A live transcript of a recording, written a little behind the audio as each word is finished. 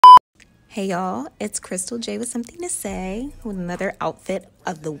Hey y'all, it's Cristal J with something to say with another outfit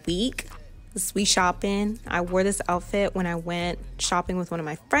of the week. This week shopping. I wore this outfit when I went shopping with one of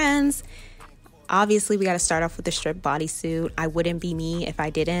my friends. Obviously, we got to start off with the strip bodysuit. I wouldn't be me if I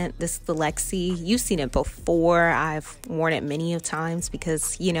didn't. This is the Lexi. You've seen it before. I've worn it many of times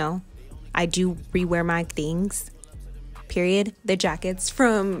because, you know, I do rewear my things. Period. The jacket's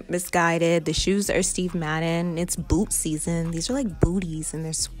from Missguided. The shoes are Steve Madden. It's boot season. These are like booties and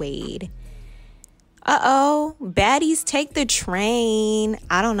they're suede. Uh-oh. Baddies take the train.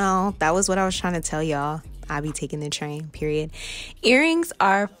 I don't know. That was what I was trying to tell y'all. I be taking the train, period. Earrings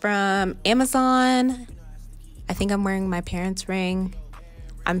are from Amazon. I think I'm wearing my parents' ring.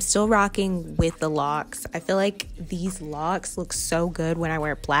 I'm still rocking with the locks. I feel like these locks look so good when I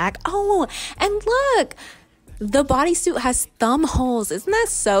wear black. Oh, and look. The bodysuit has thumb holes. Isn't that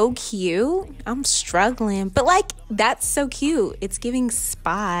so cute? I'm struggling. But, like, that's so cute. It's giving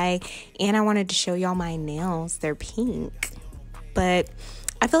spy. And I wanted to show y'all my nails. They're pink. But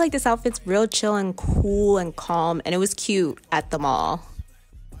I feel like this outfit's real chill and cool and calm. And it was cute at the mall.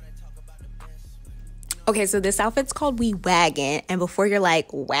 Okay, so this outfit's called We Waggin. And before you're like,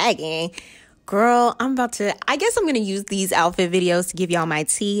 Waggin? Girl, I guess I'm going to use these outfit videos to give y'all my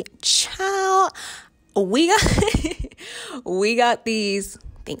tea. Child. We got these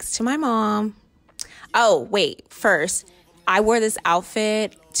thanks to my mom. Oh, wait, first, I wore this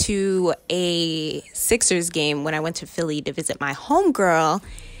outfit to a Sixers game when I went to Philly to visit my homegirl,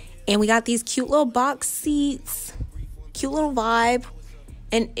 and we got these cute little box seats, cute little vibe,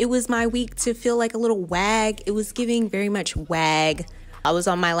 and it was my week to feel like a little wag. It was giving very much wag. I was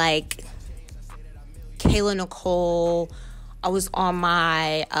on my, like, Kayla Nicole. I was on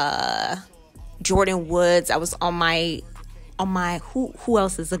my, Jordan Woods. I was on my who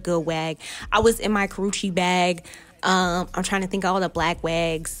else is a good wag? I was in my Carucci bag. I'm trying to think of all the black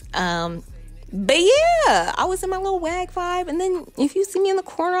wags. But yeah, I was in my little wag vibe. And then if you see me in the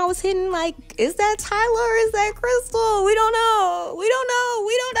corner, I was hitting like, is that Tyler or is that Cristal? We don't know.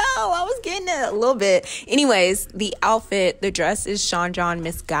 I was getting it a little bit. Anyways, the outfit, the dress is Sean John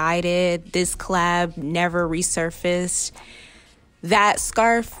Missguided. This collab never resurfaced. That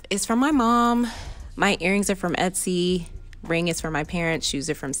scarf is from my mom. My earrings are from Etsy. Ring is from my parents. Shoes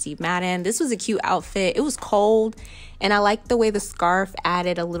are from Steve Madden. This was a cute outfit. It was cold, and I liked the way the scarf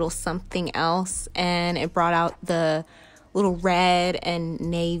added a little something else, and it brought out the little red and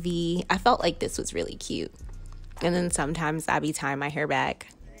navy. I felt like this was really cute. And then sometimes I be tying my hair back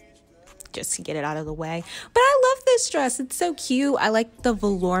just to get it out of the way. But I love this dress. It's so cute. I like the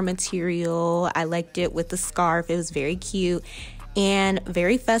velour material. I liked it with the scarf. It was very cute. And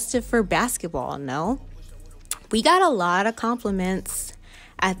very festive for basketball, no? We got a lot of compliments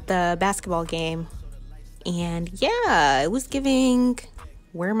at the basketball game. And yeah, it was giving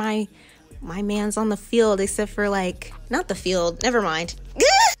where my man's on the field, except for like, not the field, never mind.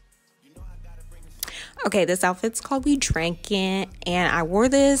 Okay, this outfit's called We Drankin. And I wore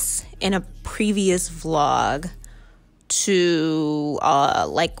this in a previous vlog to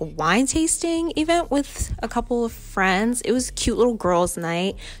like wine tasting event with a couple of friends. It was a cute little girls'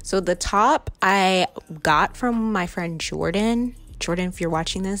 night. So the top I got from my friend Jordan. Jordan, if you're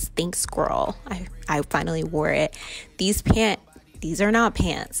watching this, thanks, girl. I finally wore it. These are not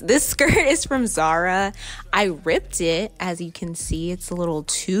pants. This skirt is from Zara. I ripped it, as you can see. It's a little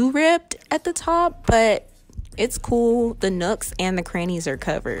too ripped at the top, but it's cool. The nooks and the crannies are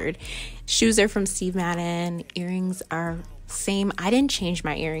covered. Shoes are from Steve Madden. Earrings are same. I didn't change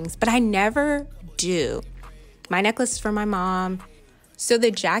my earrings, but I never do. My necklace is from my mom. So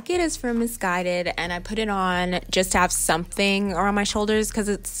the jacket is from Missguided, and I put it on just to have something around my shoulders because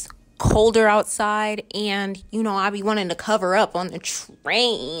it's colder outside, and you know, I be wanting to cover up on the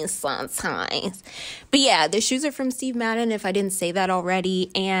train sometimes. But yeah, the shoes are from Steve Madden, if I didn't say that already.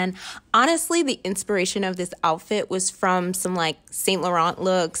 And honestly, the inspiration of this outfit was from some like Saint Laurent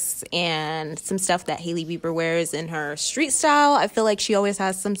looks and some stuff that Hailey Bieber wears in her street style. I feel like she always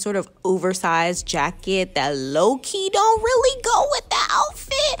has some sort of oversized jacket that low-key don't really go with the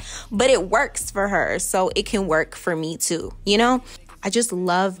outfit, but it works for her, so it can work for me too, you know? I just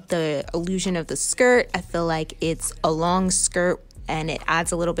love the illusion of the skirt. I feel like it's a long skirt and it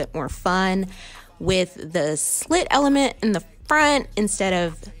adds a little bit more fun with the slit element in the front instead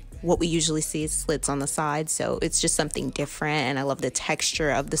of what we usually see as slits on the side. So it's just something different, and I love the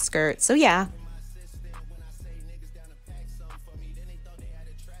texture of the skirt. So yeah.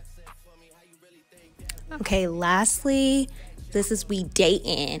 Okay, lastly, this is We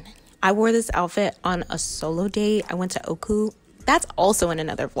Datin. I wore this outfit on a solo date. I went to OOTW. That's also in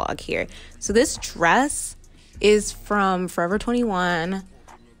another vlog here. So this dress is from Forever 21.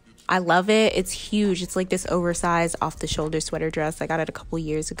 I love it. It's huge. It's like this oversized off the shoulder sweater dress. I got it a couple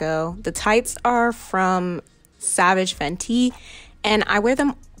years ago. The tights are from Savage Fenty, and I wear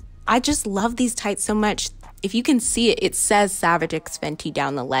them. I just love these tights so much. If you can see it, it says Savage X Fenty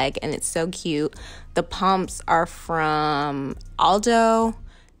down the leg, and it's so cute. The pumps are from Aldo.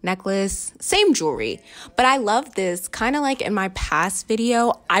 Necklace, same jewelry. But I love this. Kind of like in my past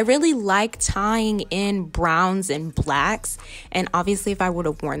video, I really like tying in browns and blacks. And obviously, if I would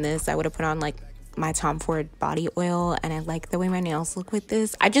have worn this, I would have put on like my Tom Ford body oil. And I like the way my nails look with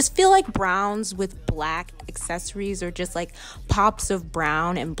this. I just feel like browns with black accessories, or just like pops of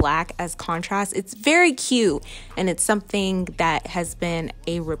brown and black as contrast, it's very cute. And it's something that has been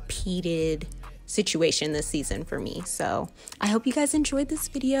a repeated situation this season for me. So I hope you guys enjoyed this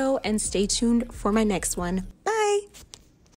video, and stay tuned for my next one. Bye.